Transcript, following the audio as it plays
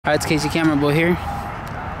Alright, it's Casey Camera Boy here.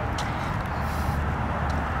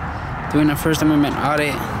 Doing a First Amendment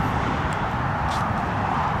audit.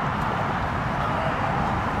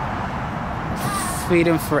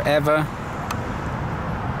 Freedom forever.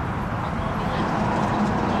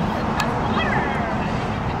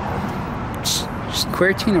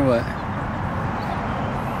 Squirting or what?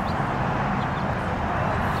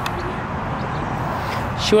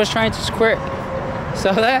 She was trying to squirt.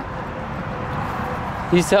 Saw that?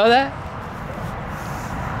 You saw that?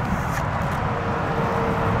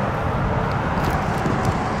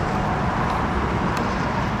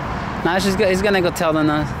 Nah, he's gonna go tell them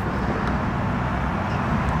us.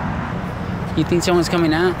 You think someone's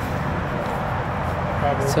coming out?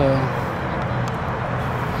 Probably. So,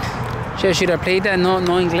 should I play that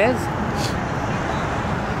no English?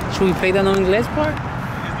 Should we play the no English part?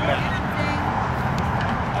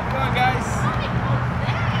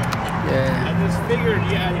 Yeah. I just figured,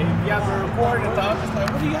 yeah, if you guys were recording, I was just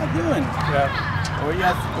like, what are you guys doing? Yeah. Where you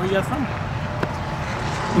guys from?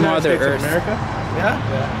 Mother Earth. America? Yeah?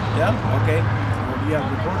 Yeah? Okay. What do you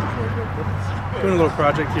have recording for? Doing a little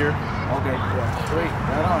project here. Okay. Yeah. Sweet.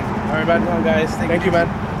 Right on. All right, man. Well, guys. Thank you,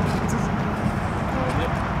 man.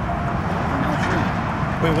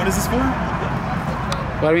 Wait, what is this for?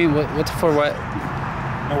 What do you mean? What's for what?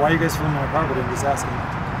 No, why are you guys filming my property? I'm just asking.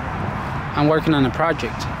 I'm working on a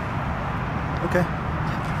project. Okay.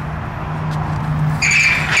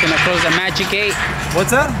 Gonna close the magic gate.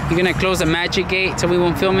 What's that? You're gonna close the magic gate so we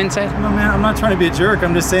won't film inside? No, man, I'm not trying to be a jerk.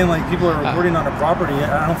 I'm just saying, like, people are recording on a property.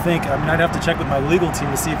 I don't think, I mean, I'd have to check with my legal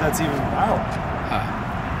team to see if that's even allowed.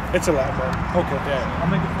 It's allowed, man. Okay. Yeah. I'll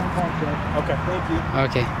make a phone call check. Okay. Thank you.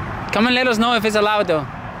 Okay. Come and let us know if it's allowed, though.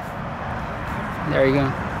 There you go.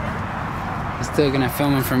 I'm still gonna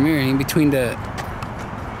film him from here in between the...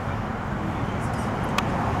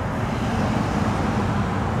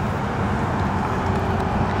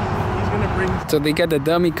 So they got the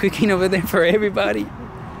dummy cooking over there for everybody.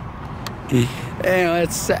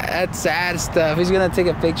 That's sad stuff. He's gonna take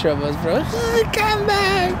a picture of us, bro. Come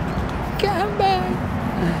back, come back.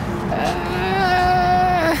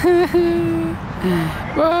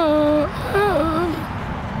 Whoa.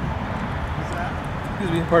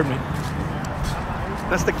 Excuse me, pardon me.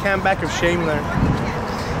 That's the comeback of shame there.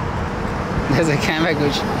 There's a comeback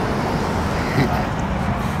which.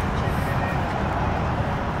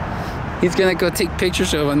 He's gonna go take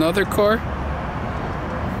pictures of another car.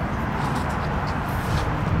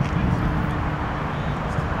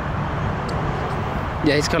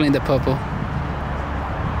 Yeah, he's calling the popo.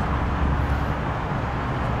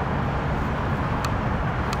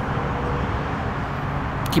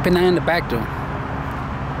 Keep an eye on the back door.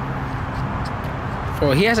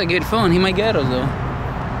 Oh, he has a good phone. He might get us though.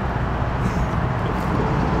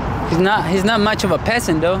 He's not much of a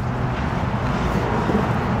peasant though.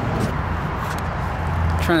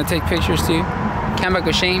 Trying to take pictures too. Comeback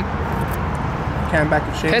of shame. Comeback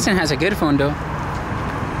of shame. Peasant has a good phone though.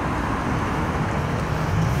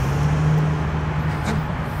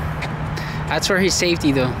 That's for his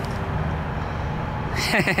safety though.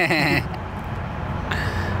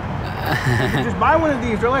 Just buy one of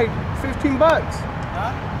these. They're like 15 bucks.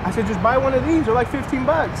 Huh? I said just buy one of these. They're like 15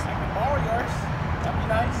 bucks. I can borrow yours. That'd be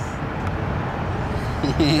nice.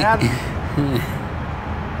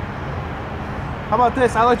 How about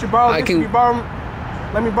this? I'll let you borrow this.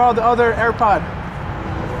 Let me borrow the other AirPod.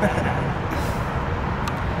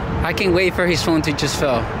 I can't wait for his phone to just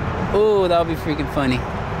fall. Oh, that would be freaking funny.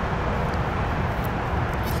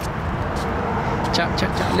 Chop,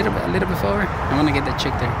 chop, chop. A little bit forward. I want to get that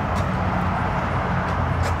chick there.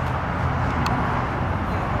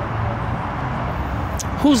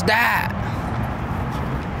 Who's that?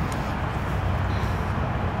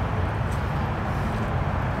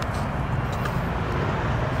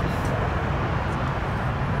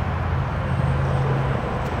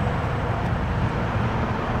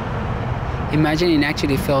 Imagine it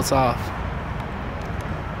actually falls off.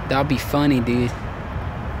 That would be funny, dude.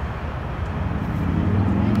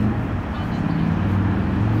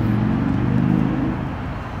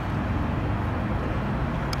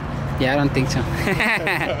 Yeah, I don't think so.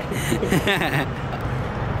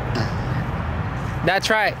 That's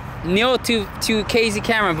right. Kneel to Casey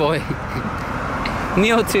Camera Boy.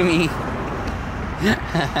 Kneel to me.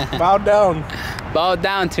 Bow down. Bow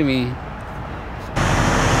down to me.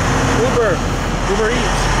 Uber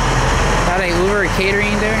Eats. Got a Uber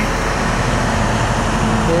catering there?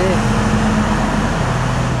 Yeah.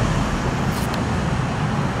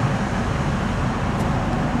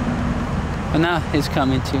 But now he's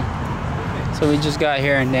coming too. So we just got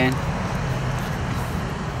here and then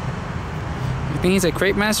think he's a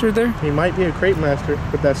crate master there? He might be a crate master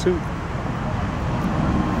with that suit.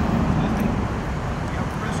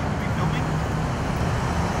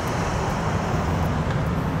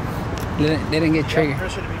 They didn't get triggered. Do you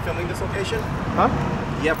have permission to be filming this location? Huh?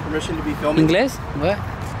 Do you have permission to be filming? Inglés? What?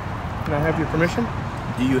 Can I have your permission?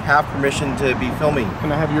 Do you have permission to be filming?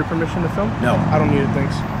 Can I have your permission to film? No. I don't need it,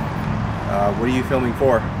 thanks. What are you filming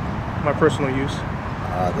for? My personal use.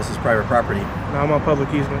 This is private property. No, I'm on public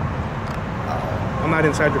easement. I'm not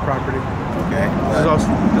inside your property. Okay.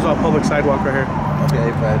 This is all public sidewalk right here.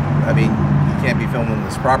 Okay, but I mean, you can't be filming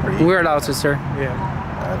this property. We're allowed to, sir. Yeah.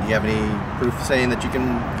 Do you have any proof saying that you can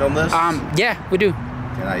film this? Yeah, we do.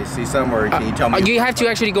 Can I see some, or can you tell me? You have to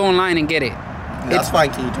actually go online and get it. That's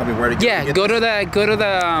fine. Can you tell me where to get? Yeah, go to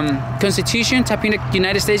the Constitution. Type in the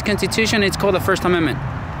United States Constitution. It's called the First Amendment.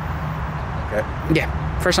 Okay.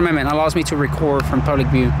 Yeah, First Amendment allows me to record from public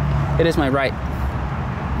view. It is my right.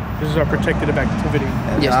 This is our protected activity.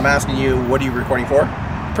 And Yes. I'm asking you, what are you recording for?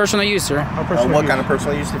 Personal use, sir. What kind of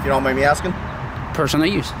personal use, if you don't mind me asking? Personal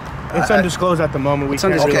use. It's undisclosed at the moment. We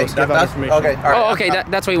can't undisclosed. really Okay, give out information. okay. All right. Oh, okay.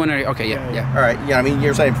 That's what you want to. Okay, yeah. All right. Yeah, I mean,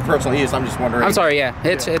 you're saying for personal use. I'm just wondering. I'm sorry. Yeah,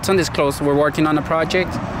 it's undisclosed. We're working on a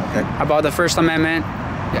project Okay. about the First Amendment.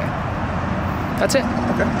 Yeah, that's it.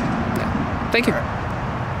 Okay. Yeah. Thank you. All right.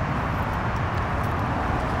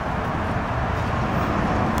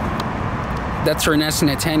 That's Ernest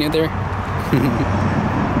and Nathaniel there.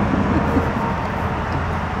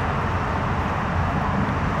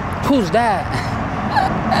 Who's that?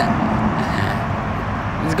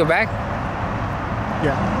 Let's go back.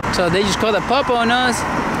 Yeah. So they just called a pop on us.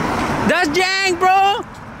 That's Yang, bro.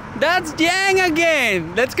 That's Yang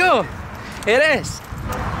again. Let's go. It is.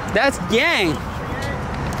 That's Yang.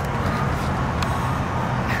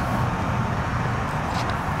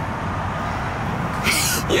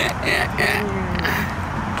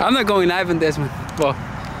 I'm not going live on this one. Well,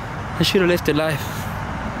 I should have left it live.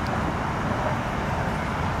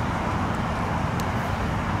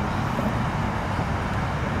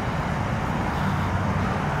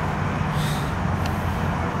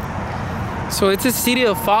 So it's a city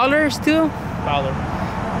of Fowler still? Fowler.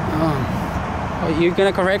 Oh, you're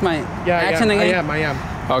gonna correct my accent again? I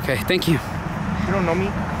am. Okay, thank you. You don't know me?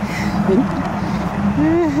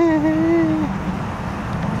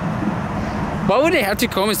 Why would they have to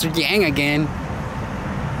call Mr. Yang again?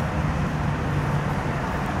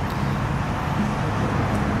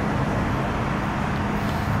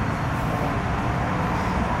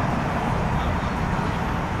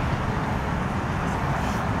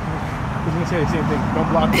 I was gonna say the same thing.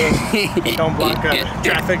 Don't block the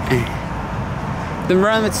traffic. Don't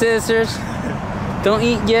run with scissors. Don't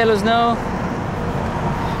eat yellows, no.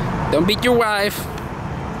 Don't beat your wife.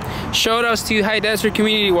 Shout outs to High Desert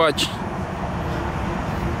Community Watch.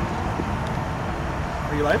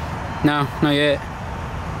 Are you live? No, not yet.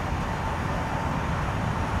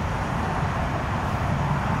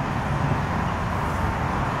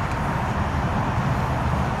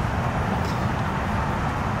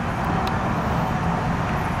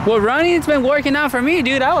 Well, running's been working out for me,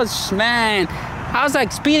 dude. I was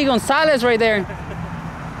like Speedy Gonzalez right there.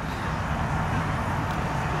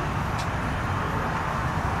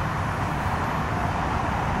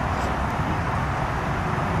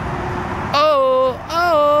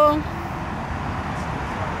 Oh.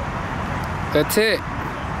 That's it.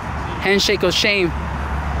 Handshake of shame.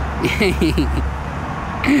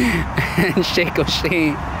 Handshake of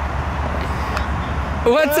shame.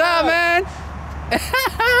 What's up, man?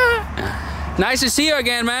 Nice to see you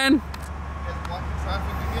again, man. You guys blocking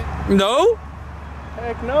traffic again? No?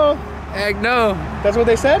 Heck no. Heck no. That's what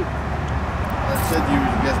they said? I said you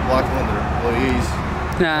guys blocking one of their employees.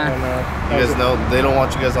 Nah, You guys know they don't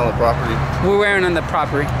want you guys on the property. we're wearing on the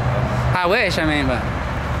property. I wish, I mean, but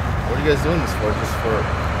What are you guys doing this for? Just for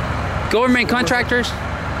government contractors.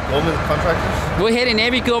 government contractors? We're hitting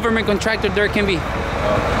every government contractor there can be.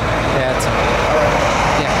 Yeah, that's,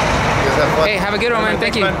 yeah. You guys have fun? Hey, have a good one, man.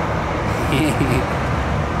 Thank you.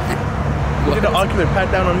 You did an ocular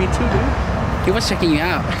pat down on me too, dude. He was checking you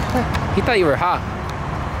out. He thought you were hot.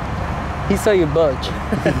 He saw you budge.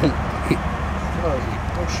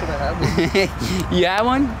 Oh, should I have one? You have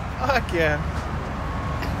one? Fuck yeah.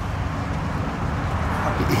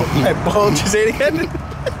 I bulge. Say it again.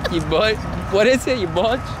 You budge? What is it? You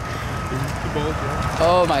budge?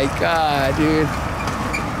 Oh my god, dude.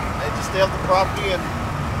 Hey, just stay off the property and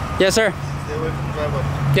Yes, sir. stay away from the driveway.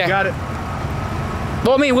 Yeah. Got it.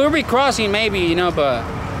 Well, I mean, we'll be crossing maybe, you know, but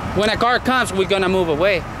when a car comes, we're gonna move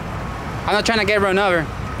away. I'm not trying to get run over.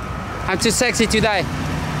 I'm too sexy to die.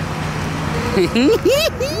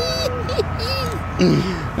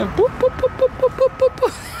 Boop, boop, boop, boop, boop, boop, boop,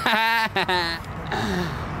 boop.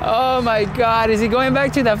 Oh my God, is he going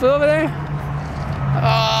back to that food over there?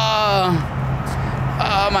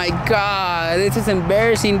 Oh my God, this is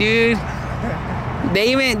embarrassing, dude.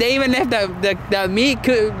 They even left the meat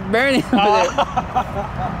burning over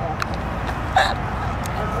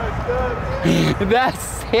there. That's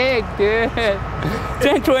sick, dude.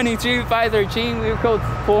 10:22, 5:13. We're code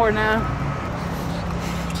 4 now.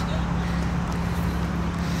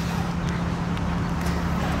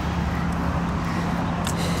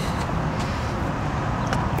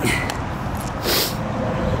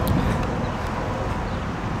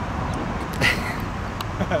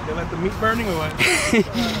 They left the meat burning or what?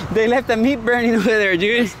 They left the meat burning over there,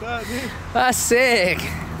 dude. Dude. That's sick.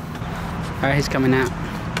 All right, he's coming out.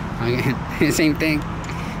 Okay, same thing.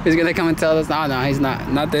 He's gonna come and tell us. Oh, no, he's not.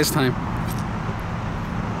 Not this time.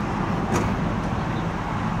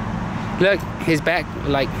 Look, his back,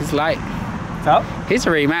 like his light. It's out? He's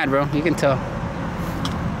already mad, bro. You can tell.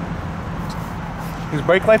 His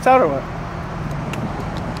brake light's out or what?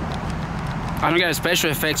 I don't got a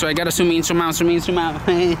special effect, so I gotta zoom in, zoom out, zoom in, zoom out.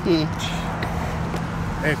 Hey,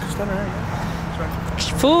 just stand right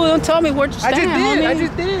here. Fool, don't tell me where to stand. Homie. I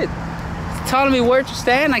just did. Telling me where to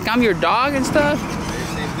stand, like I'm your dog and stuff.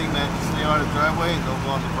 Same thing, man. Stay on the driveway and don't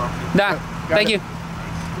go on the property. Nah, thank you.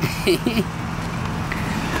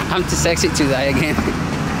 I'm too sexy to die again.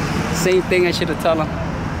 Same thing I should have told him.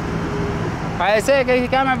 Alright, that's it, guys. You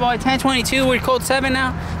got my boy. 10:22. We're code 7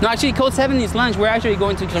 now. No, actually, code 7 is lunch. We're actually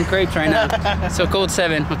going to some crepes right now. So code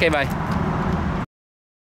 7. Okay, bye.